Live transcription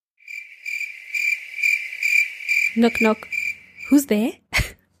Knock, knock. Who's there?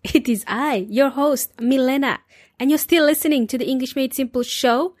 It is I, your host, Milena. And you're still listening to the English Made Simple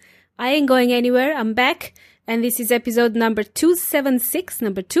show. I ain't going anywhere. I'm back. And this is episode number 276,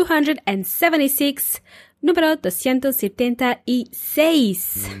 number 276, número 276.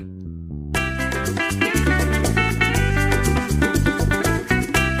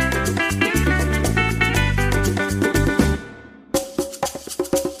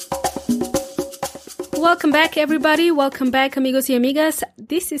 Welcome back, everybody. Welcome back, amigos y amigas.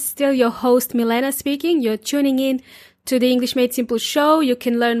 This is still your host, Milena, speaking. You're tuning in to the English Made Simple show. You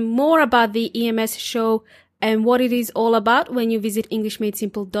can learn more about the EMS show and what it is all about when you visit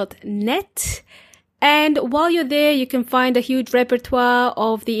englishmadesimple.net. And while you're there, you can find a huge repertoire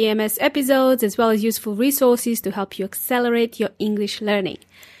of the EMS episodes as well as useful resources to help you accelerate your English learning.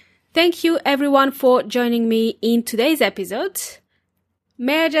 Thank you, everyone, for joining me in today's episode.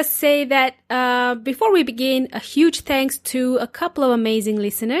 May I just say that before we begin, a huge thanks to a couple of amazing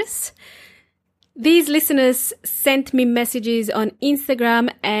listeners. These listeners sent me messages on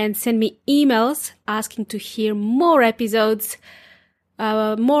Instagram and sent me emails asking to hear more episodes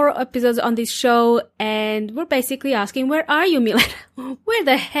on this show. And we're basically asking, where are you, Milena? Where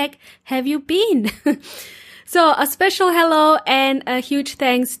the heck have you been? So a special hello and a huge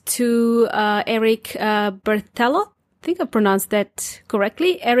thanks to Eric Bertello. I think I pronounced that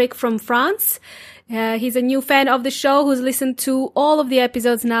correctly. Eric from France. He's a new fan of the show who's listened to all of the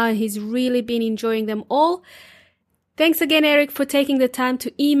episodes now and he's really been enjoying them all. Thanks again, Eric, for taking the time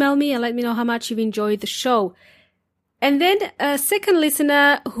to email me and let me know how much you've enjoyed the show. And then a second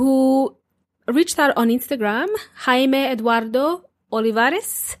listener who reached out on Instagram, Jaime Eduardo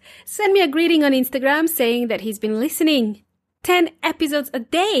Olivares, sent me a greeting on Instagram saying that he's been listening 10 episodes a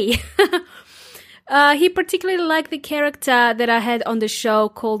day. He particularly liked the character that I had on the show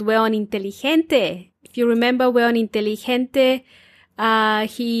called Weon Inteligente. If you remember Weon Inteligente,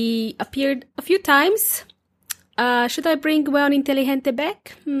 he appeared a few times. Should I bring Weon Inteligente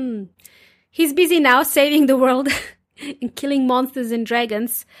back? He's busy now saving the world and killing monsters and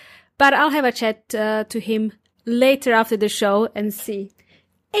dragons. But I'll have a chat to him later after the show and see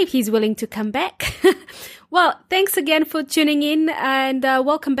if he's willing to come back. Well, thanks again for tuning in and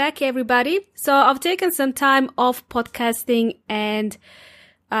welcome back, everybody. So I've taken some time off podcasting and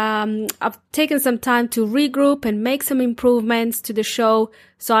I've taken some time to regroup and make some improvements to the show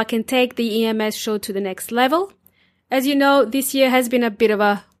so I can take the EMS show to the next level. As you know, this year has been a bit of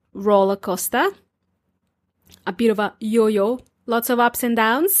a roller coaster, a bit of a yo-yo, lots of ups and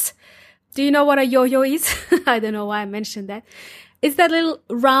downs. Do you know what a yo-yo is? I don't know why I mentioned that. It's that little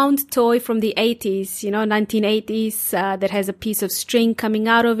round toy from the 80s, 1980s, that has a piece of string coming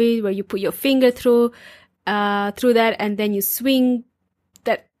out of it where you put your finger through that and then you swing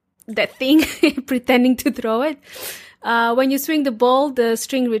that thing, pretending to throw it. When you swing the ball, the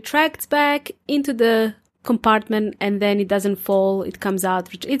string retracts back into the compartment and then it doesn't fall, it comes out.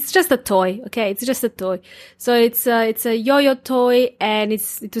 It's just a toy, okay? It's just a toy. So it's a yo-yo toy and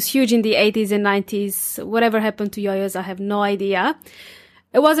it was huge in the 80s and 90s. Whatever happened to yo-yos, I have no idea.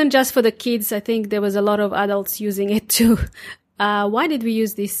 It wasn't just for the kids. I think there was a lot of adults using it too. Why did we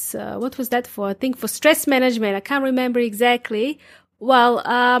use this? What was that for? I think for stress management. I can't remember exactly. Well,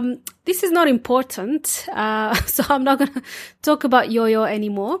 this is not important. So I'm not going to talk about yo-yo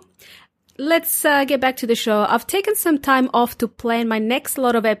anymore. Let's get back to the show. I've taken some time off to plan my next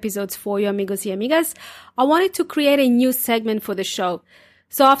lot of episodes for you, amigos y amigas. I wanted to create a new segment for the show.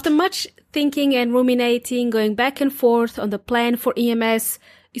 So after much thinking and ruminating, going back and forth on the plan for EMS,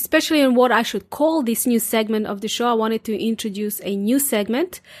 especially on what I should call this new segment of the show, I wanted to introduce a new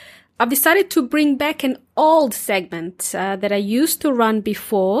segment. I've decided to bring back an old segment that I used to run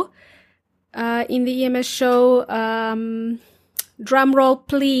before in the EMS show. Drum roll,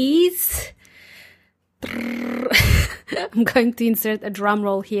 please. I'm going to insert a drum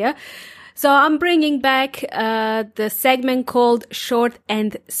roll here. So I'm bringing back the segment called Short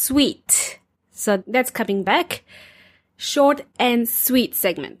and Sweet. So that's coming back. Short and Sweet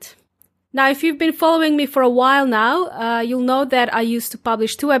segment. Now, if you've been following me for a while now, you'll know that I used to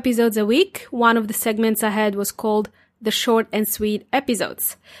publish 2 episodes a week. One of the segments I had was called the Short and Sweet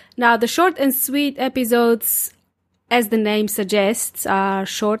episodes. Now, the Short and Sweet episodes, as the name suggests, are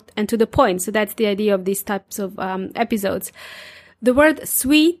short and to the point. So that's the idea of these types of episodes. The word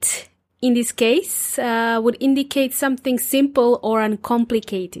sweet, in this case, would indicate something simple or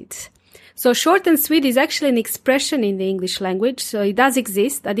uncomplicated. So short and sweet is actually an expression in the English language. So it does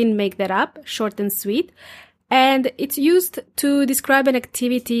exist. I didn't make that up. Short and sweet. And it's used to describe an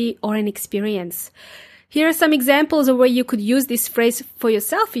activity or an experience. Here are some examples of where you could use this phrase for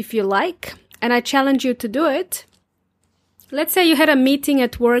yourself if you like. And I challenge you to do it. Let's say you had a meeting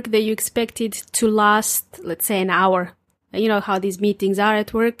at work that you expected to last, let's say, an hour. You know how these meetings are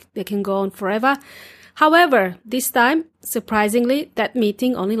at work. They can go on forever. However, this time, surprisingly, that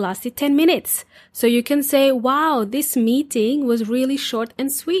meeting only lasted 10 minutes. So you can say, wow, this meeting was really short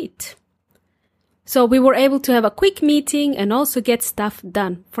and sweet. So we were able to have a quick meeting and also get stuff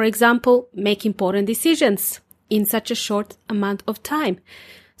done. For example, make important decisions in such a short amount of time.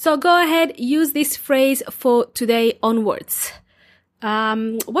 So go ahead, use this phrase for today onwards.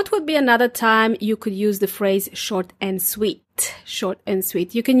 What would be another time you could use the phrase short and sweet? Short and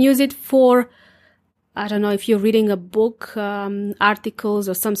sweet. You can use it for, I don't know, if you're reading a book, articles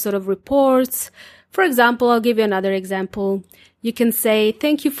or some sort of reports. For example, I'll give you another example. You can say,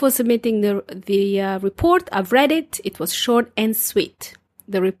 thank you for submitting the report. I've read it. It was short and sweet.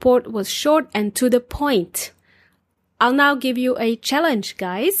 The report was short and to the point. I'll now give you a challenge,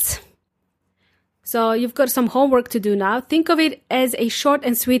 guys. So you've got some homework to do now. Think of it as a short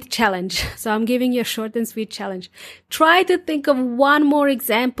and sweet challenge. So I'm giving you a short and sweet challenge. Try to think of one more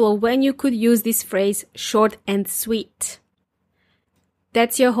example when you could use this phrase, short and sweet.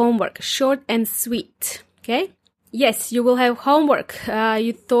 That's your homework, short and sweet. Okay? Yes, you will have homework.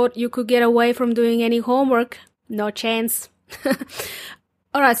 You thought you could get away from doing any homework. No chance.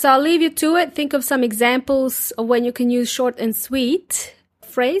 Alright, so I'll leave you to it. Think of some examples of when you can use short and sweet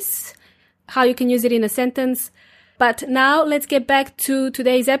phrase, how you can use it in a sentence. But now let's get back to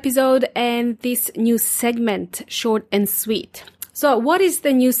today's episode and this new segment, short and sweet. So what is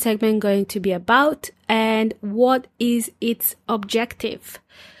the new segment going to be about and what is its objective?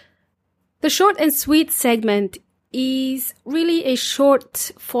 The short and sweet segment is really a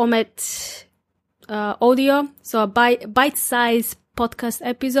short format audio, so bite-sized podcast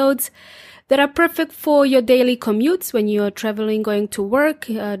episodes that are perfect for your daily commutes when you're traveling, going to work,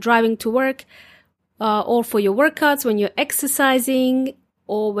 driving to work, or for your workouts when you're exercising,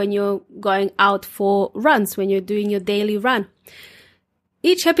 or when you're going out for runs, when you're doing your daily run.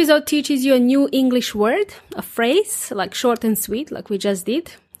 Each episode teaches you a new English word, a phrase, like short and sweet, like we just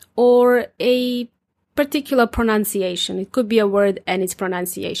did, or a particular pronunciation. It could be a word and its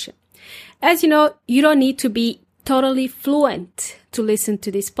pronunciation. As you know, you don't need to be totally fluent to listen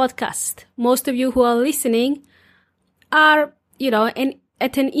to this podcast. Most of you who are listening are,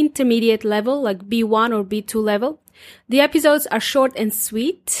 at an intermediate level, like B1 or B2 level. The episodes are short and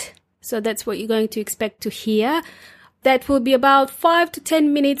sweet, so that's what you're going to expect to hear. That will be about 5 to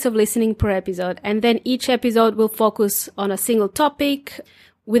 10 minutes of listening per episode, and then each episode will focus on a single topic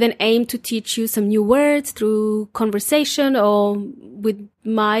with an aim to teach you some new words through conversation or with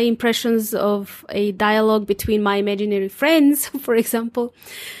my impressions of a dialogue between my imaginary friends, for example.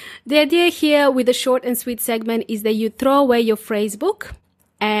 The idea here with the short and sweet segment is that you throw away your phrase book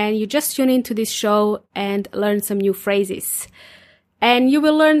and you just tune into this show and learn some new phrases. And you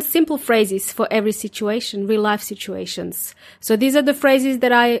will learn simple phrases for every situation, real life situations. So these are the phrases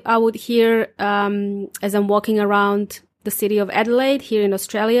that I would hear as I'm walking around the city of Adelaide here in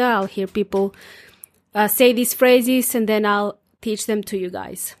Australia. I'll hear people say these phrases and then I'll teach them to you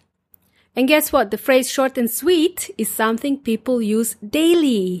guys. And guess what? The phrase short and sweet is something people use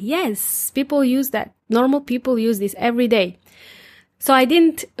daily. Yes, people use that. Normal people use this every day. So I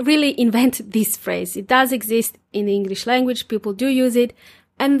didn't really invent this phrase. It does exist in the English language. People do use it.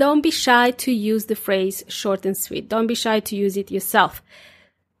 And don't be shy to use the phrase short and sweet. Don't be shy to use it yourself.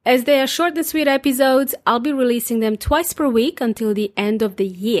 As they are short and sweet episodes, I'll be releasing them twice per week until the end of the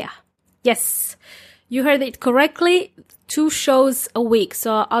year. Yes, you heard it correctly. 2 shows a week.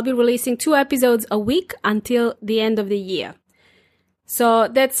 So I'll be releasing 2 episodes a week until the end of the year. So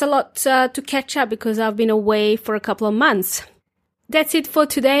that's a lot to catch up because I've been away for a couple of months. That's it for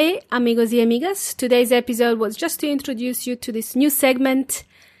today, amigos y amigas. Today's episode was just to introduce you to this new segment.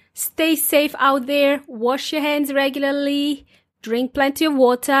 Stay safe out there. Wash your hands regularly. Drink plenty of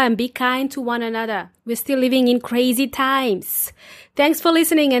water and be kind to one another. We're still living in crazy times. Thanks for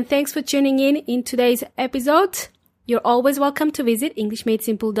listening and thanks for tuning in today's episode. You're always welcome to visit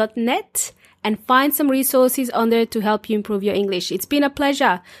EnglishMadeSimple.net and find some resources on there to help you improve your English. It's been a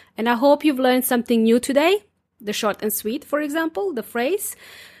pleasure and I hope you've learned something new today. The short and sweet, for example, the phrase.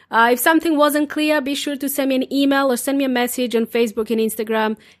 If something wasn't clear, be sure to send me an email or send me a message on Facebook and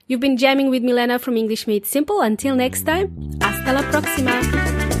Instagram. You've been jamming with Milena from English Made Simple. Until next time, hasta la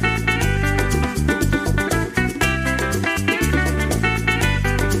próxima.